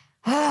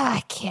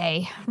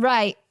 Okay,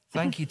 right.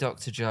 Thank you,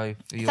 Dr. Joe,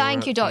 for your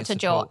Thank you, Dr.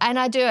 Joe. And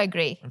I do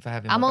agree. And for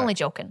having I'm my only back.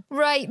 joking.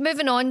 Right,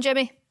 moving on,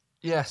 Jimmy.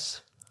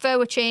 Yes.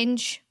 For a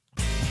change.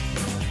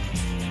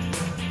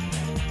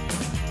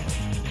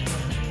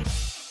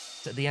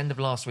 At the end of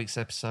last week's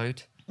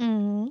episode,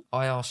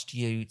 I asked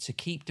you to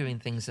keep doing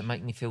things that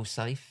make me feel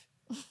safe.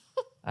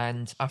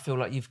 And I feel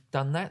like you've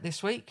done that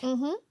this week.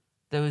 Mm-hmm.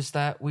 There was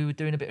that, we were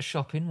doing a bit of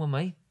shopping, weren't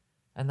we?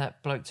 And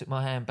that bloke took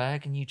my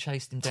handbag and you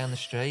chased him down the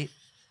street.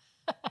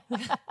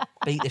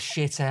 Beat the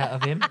shit out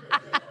of him.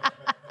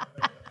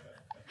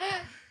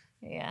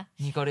 Yeah.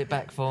 You got it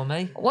back for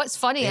me. What's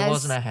funny is... It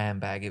wasn't a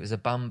handbag, it was a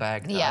bum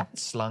bag that Yeah. I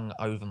slung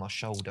over my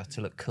shoulder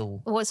to look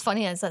cool. What's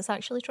funny is that's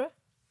actually true.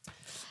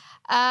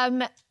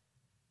 Come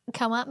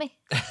at me.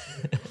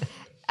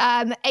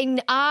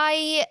 And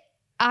I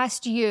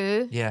asked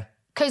you... Yeah.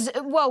 Because,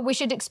 well, we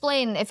should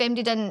explain, if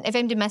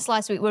MD missed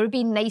last week, we were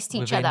being nice to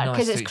each other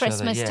because it's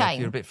Christmas time.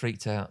 You're a bit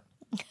freaked out.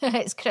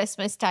 It's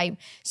Christmas time.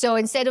 So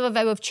instead of a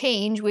vow of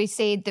change, we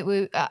said that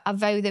a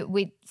vow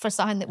that for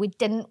something that we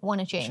didn't want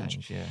to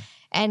change. Yeah.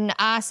 And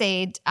I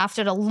said,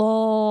 after a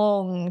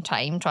long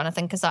time trying to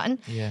think of something,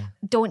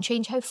 don't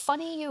change how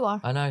funny you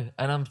are. I know.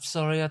 And I'm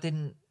sorry I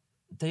didn't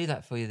do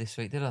that for you this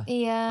week, did I?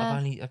 Yeah.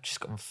 I've just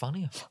gotten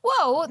funnier.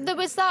 Well, there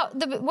was that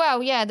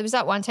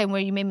one time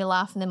where you made me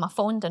laugh and then my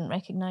phone didn't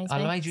recognise me.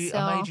 I made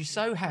you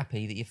so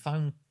happy that your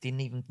phone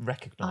didn't even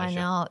recognise you.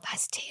 I know.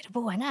 That's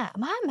terrible, isn't it?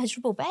 Am I a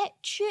miserable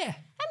bitch? Yeah.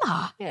 Am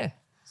I? Yeah.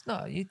 It's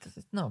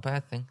not a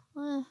bad thing.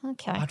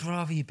 Okay. I'd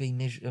rather you be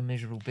a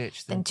miserable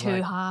bitch than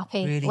too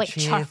happy. really like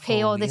cheerful,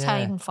 chirpy all the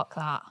time. Fuck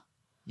that.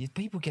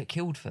 People get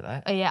killed for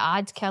that. Oh, yeah,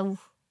 I'd kill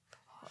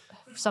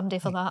somebody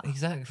for that.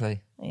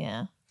 Exactly.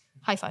 Yeah.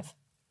 High five.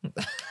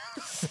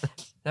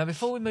 Now,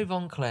 before we move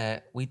on,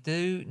 Claire, we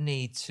do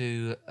need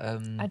to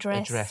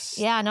address.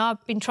 Yeah, I know.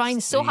 I've been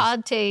trying so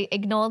hard to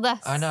ignore this.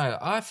 I know.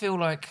 I feel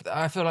like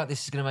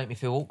this is going to make me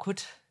feel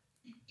awkward.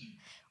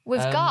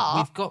 We've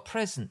got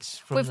presents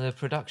from the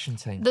production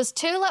team. There's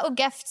two little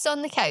gifts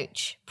on the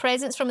couch.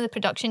 Presents from the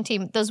production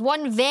team. There's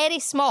one very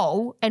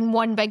small and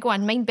one big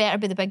one. Mine better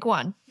be the big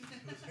one.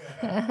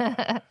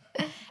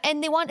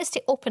 And they want us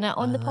to open it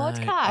on the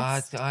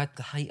podcast. I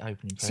hate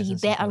opening presents. So you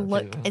better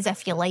look as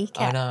if you like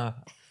it. I know.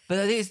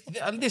 But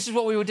this is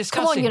what we were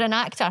discussing. Come on, you're an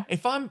actor.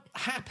 If I'm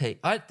happy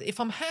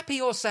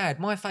or sad,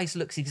 my face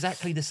looks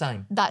exactly the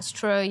same. That's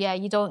true, yeah.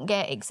 You don't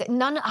get excited.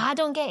 I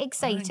don't get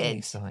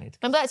excited.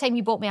 Remember that time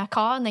you bought me a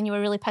car and then you were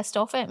really pissed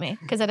off at me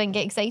because I didn't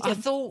get excited? I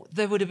thought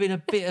there would have been a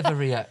bit of a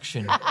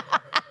reaction.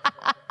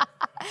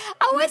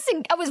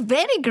 I was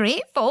very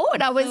grateful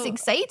and I was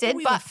excited,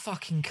 but a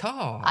fucking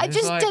car. I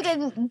just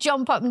didn't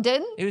jump up and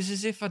down. It was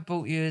as if I'd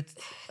bought you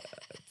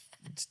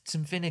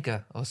some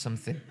vinegar or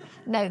something.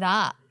 Now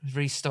that.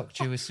 Restocked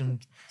you with some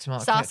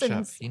tomato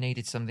ketchup. You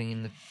needed something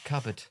in the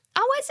cupboard. I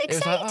was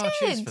excited. It was like,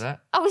 cheers for that.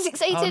 I was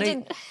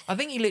excited. I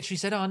think you literally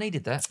said, I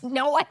needed that.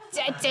 No, I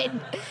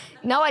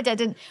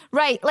didn't.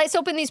 Right, let's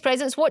open these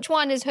presents. Which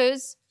one is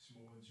whose?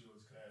 Small one's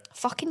yours, Claire.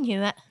 Fucking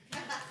knew it.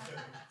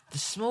 The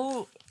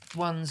small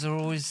ones are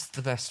always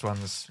the best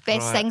ones.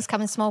 Best things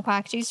come in small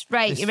packages.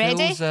 Right, you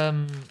ready?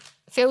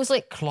 Feels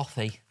like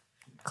clothy.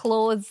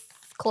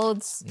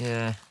 Clothes.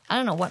 Yeah. I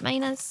don't know what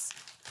mine is.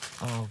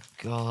 Oh,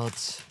 God.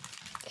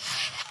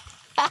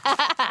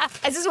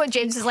 This is what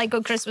James is like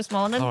on Christmas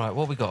morning. All right,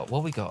 what we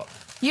got?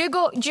 You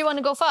go. Do you want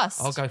to go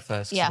first? I'll go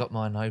first. Yeah. I've got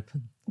mine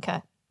open.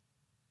 Okay.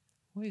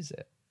 What is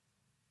it?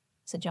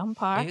 It's a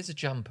jumper. It is a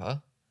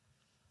jumper.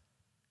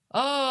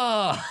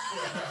 Oh!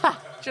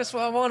 Just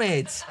what I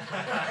wanted.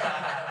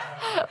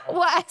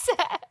 What is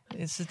it?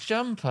 It's a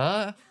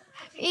jumper.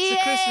 It's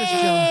a Christmas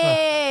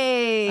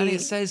jumper. And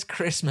it says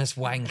Christmas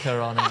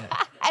wanker on it.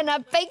 And a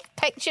big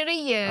picture of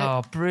you.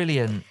 Oh,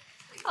 brilliant.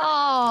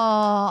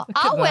 Oh,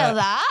 I'll wear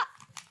that.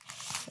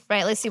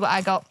 Right, let's see what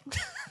I got.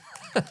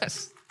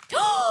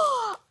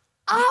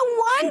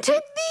 I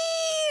wanted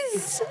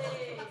these.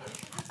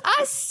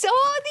 I saw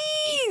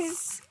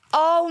these.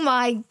 Oh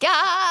my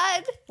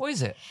God. What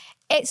is it?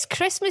 It's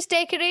Christmas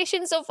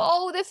decorations of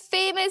all the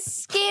famous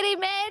scary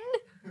men.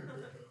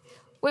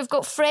 We've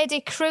got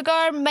Freddy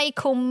Krueger,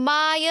 Michael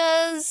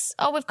Myers.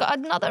 Oh, we've got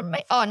another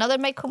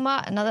Michael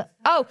Myers.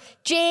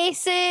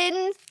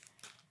 Jason,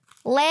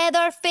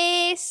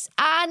 Leatherface,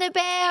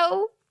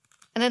 Annabelle,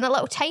 and then a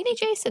little tiny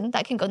Jason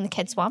that can go in the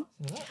kids' one.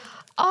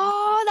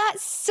 Oh,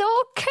 that's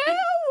so cool.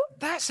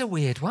 That's a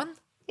weird one.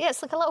 Yeah,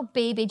 it's like a little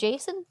baby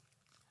Jason.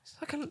 It's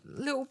like a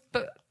little...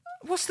 But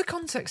what's the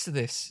context of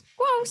this?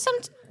 Well,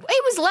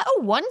 he was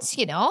little once,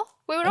 you know.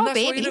 We were all that's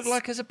babies. what he looked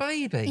like as a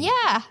baby?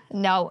 Yeah.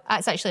 No,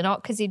 that's actually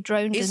not, because he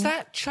drowned Is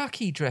that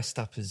Chucky dressed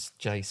up as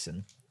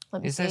Jason?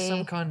 Is there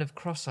some kind of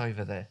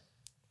crossover there?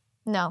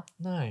 No.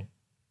 No.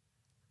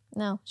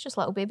 No, it's just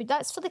little baby.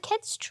 That's for the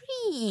kids'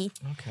 tree.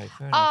 Okay,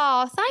 fair enough.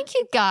 Oh, thank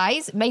you,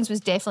 guys. Mine was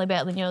definitely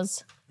better than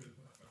yours.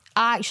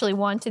 I actually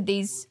wanted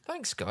these.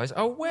 Thanks, guys.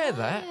 I'll wear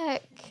that.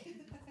 Heck.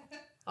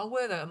 I'll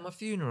wear that at my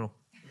funeral.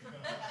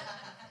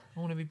 I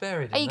want to be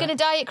buried. Are you going to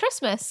die at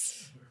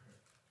Christmas?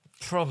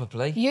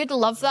 Probably. You'd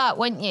love that,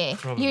 wouldn't you?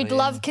 Probably, You'd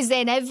love, because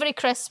then every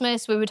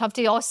Christmas we would have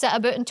to all sit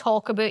about and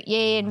talk about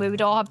you, and we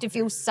would all have to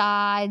feel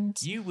sad.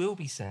 You will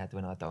be sad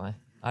when I die.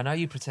 I know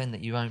you pretend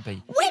that you won't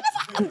be.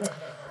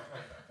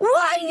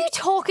 What are you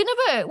talking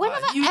about? When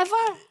have I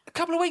ever... A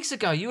couple of weeks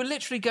ago, you were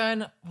literally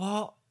going,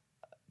 what?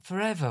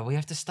 Forever? We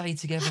have to stay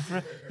together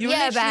forever? You were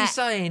literally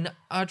saying,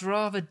 I'd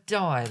rather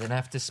die than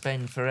have to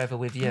spend forever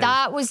with you.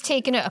 That was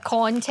taken out of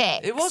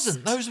context. It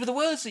wasn't. Those were the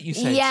words that you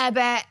said. Yeah,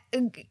 but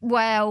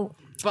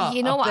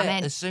you know what I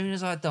meant. As soon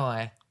as I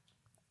die,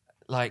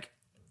 like,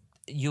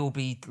 you'll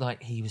be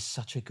like, he was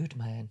such a good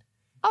man.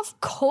 Of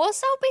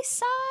course I'll be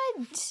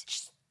sad.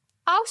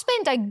 I'll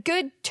spend a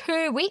good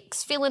 2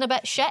 weeks feeling a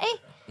bit shitty.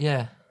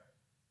 Yeah.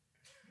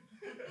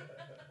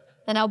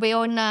 Then I'll be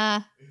on,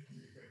 I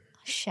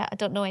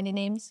don't know any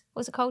names.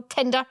 What's it called?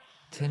 Tinder.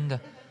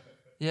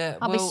 Yeah,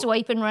 I'll be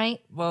swiping right.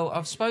 Well,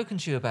 I've spoken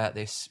to you about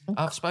this.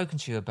 I've spoken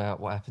to you about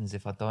what happens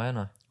if I die,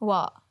 haven't I?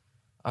 What?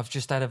 I've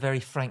just had a very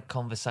frank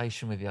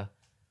conversation with you,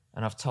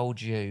 and I've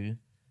told you,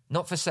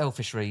 not for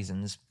selfish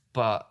reasons,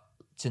 but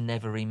to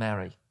never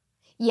remarry.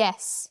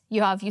 Yes,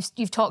 you have.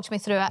 You've talked me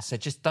through it. So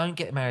just don't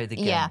get married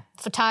again. Yeah,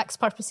 for tax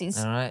purposes.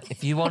 All right.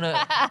 If you want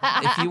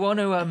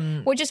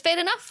to, which is fair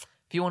enough.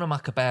 If you want to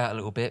muck about a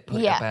little bit, put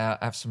it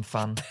about, have some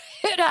fun.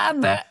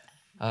 Then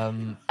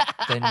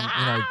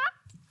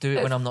do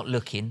it when I'm not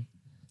looking.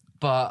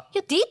 But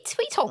you did. What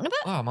are you talking about?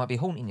 Oh, I might be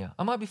haunting you.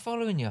 I might be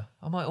following you.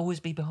 I might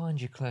always be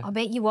behind you, Claire. I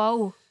bet you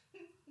will. I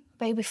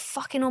bet you'll be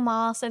fucking on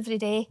my ass every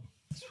day.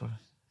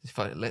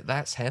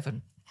 That's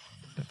heaven.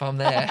 If I'm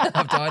there,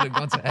 I've died and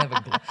gone to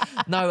heaven.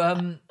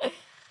 No,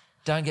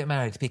 don't get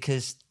married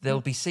because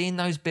they'll be seeing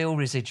those bill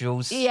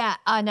residuals. Yeah,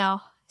 I know.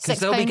 Because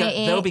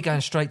they'll be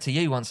going straight to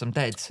you once I'm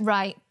dead.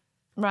 Right.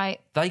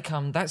 They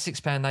come, that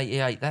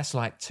 £6.88, that's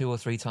like 2 or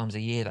 3 times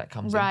a year that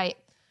comes in. Right.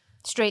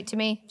 Straight to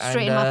me,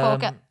 straight in my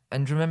pocket.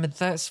 And remember,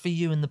 that's for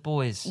you and the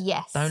boys.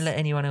 Yes. Don't let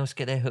anyone else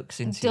get their hooks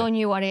into you. Don't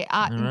you worry.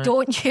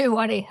 Don't you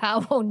worry. I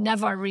will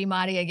never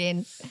remarry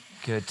again.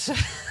 Good.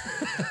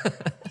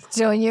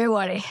 Don't you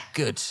worry.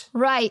 Good.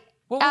 Right.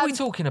 What were we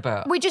talking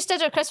about? We just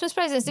did our Christmas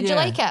presents. Did you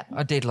like it?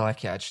 I did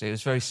like it, actually. It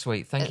was very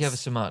sweet. Thank you ever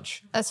so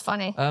much. That's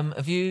funny.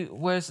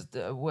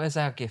 Where's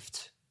our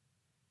gift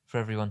for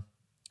everyone?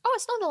 Oh,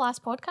 it's not the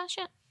last podcast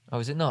yet. Oh,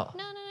 is it not?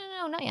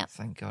 No, not yet.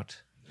 Thank God.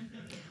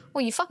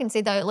 Well, you fucking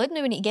said that out loud.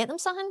 Now we need to get them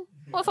something.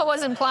 What if I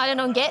wasn't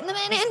planning on getting them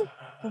anything?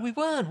 Well, we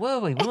weren't, were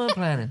we? We weren't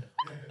planning.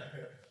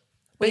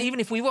 But even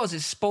if we was,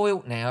 it's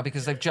spoilt now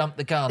because they've jumped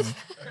the gun.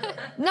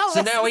 No.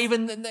 So now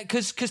even...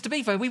 Because to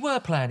be fair, we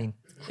were planning,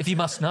 if you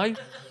must know.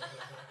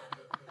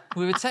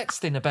 We were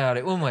texting about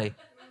it, weren't we?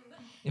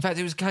 In fact,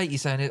 it was Katie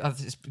saying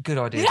it's a good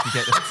idea if you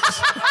get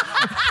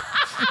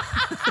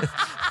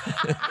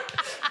this.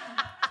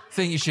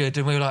 Think you should.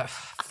 And we were like,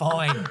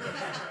 fine.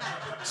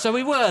 So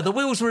we were. The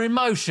wheels were in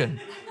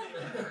motion.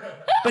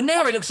 But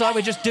now it looks like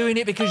we're just doing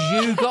it because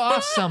you got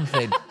us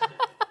something.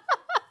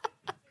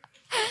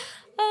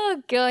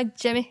 Oh, God,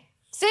 Jimmy.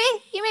 See?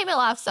 You make me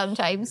laugh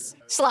sometimes.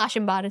 /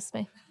 embarrass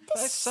me.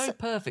 That's so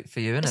perfect for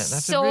you, isn't it?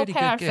 That's so a really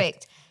perfect. good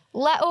gift.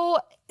 Little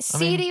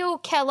serial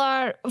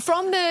killer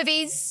from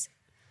movies.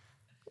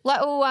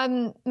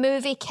 Little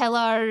movie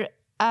killer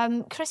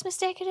Christmas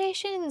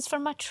decorations for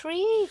my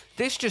tree.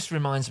 This just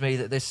reminds me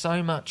that there's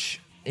so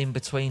much in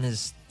between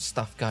us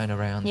stuff going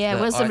around. Yeah,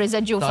 where's the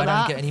residual for that? I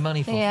don't get any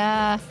money for.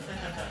 Yeah.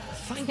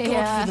 Thank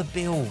God for the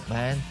bill,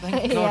 man. Thank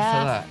God for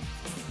that.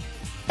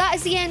 That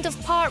is the end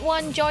of part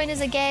 1. Join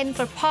us again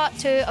for part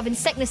 2 of In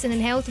Sickness and in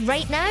Health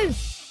right now.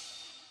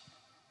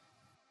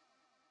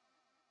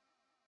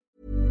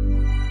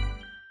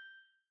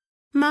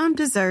 Mom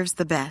deserves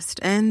the best,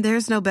 and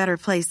there's no better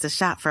place to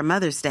shop for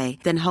Mother's Day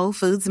than Whole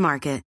Foods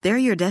Market. They're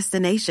your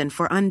destination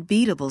for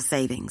unbeatable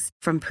savings,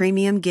 from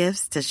premium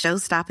gifts to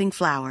show-stopping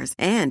flowers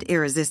and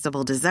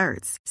irresistible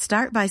desserts.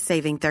 Start by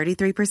saving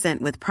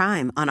 33% with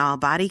Prime on all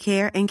body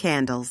care and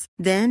candles.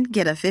 Then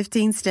get a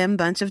 15-stem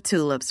bunch of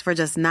tulips for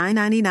just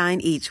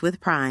 $9.99 each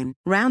with Prime.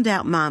 Round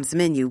out Mom's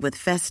menu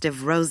with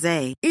festive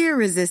rosé,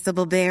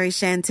 irresistible berry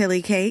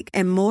chantilly cake,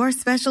 and more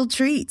special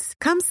treats.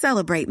 Come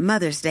celebrate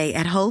Mother's Day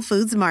at Whole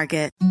Foods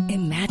Market.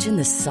 Imagine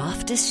the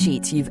softest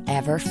sheets you've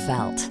ever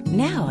felt.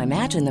 Now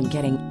imagine them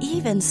getting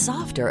even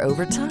softer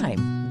over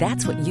time.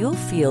 That's what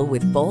you'll feel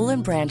with Boll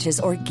 & Branch's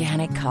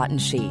organic cotton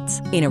sheets.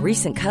 In a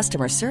recent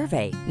customer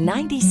survey,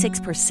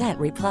 96%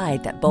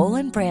 replied that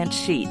Boll & Branch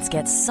sheets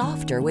get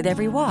softer with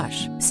every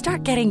wash.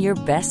 Start getting your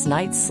best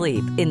night's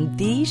sleep in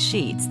these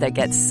sheets that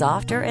get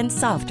softer and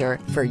softer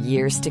for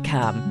years to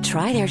come.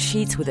 Try their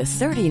sheets with a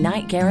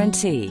 30-night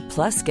guarantee.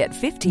 Plus, get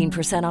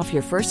 15% off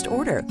your first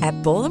order at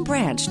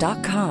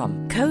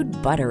bollandbranch.com. Code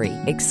BUTTERY.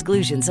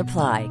 Exclusions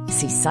apply.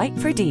 See site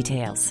for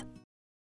details.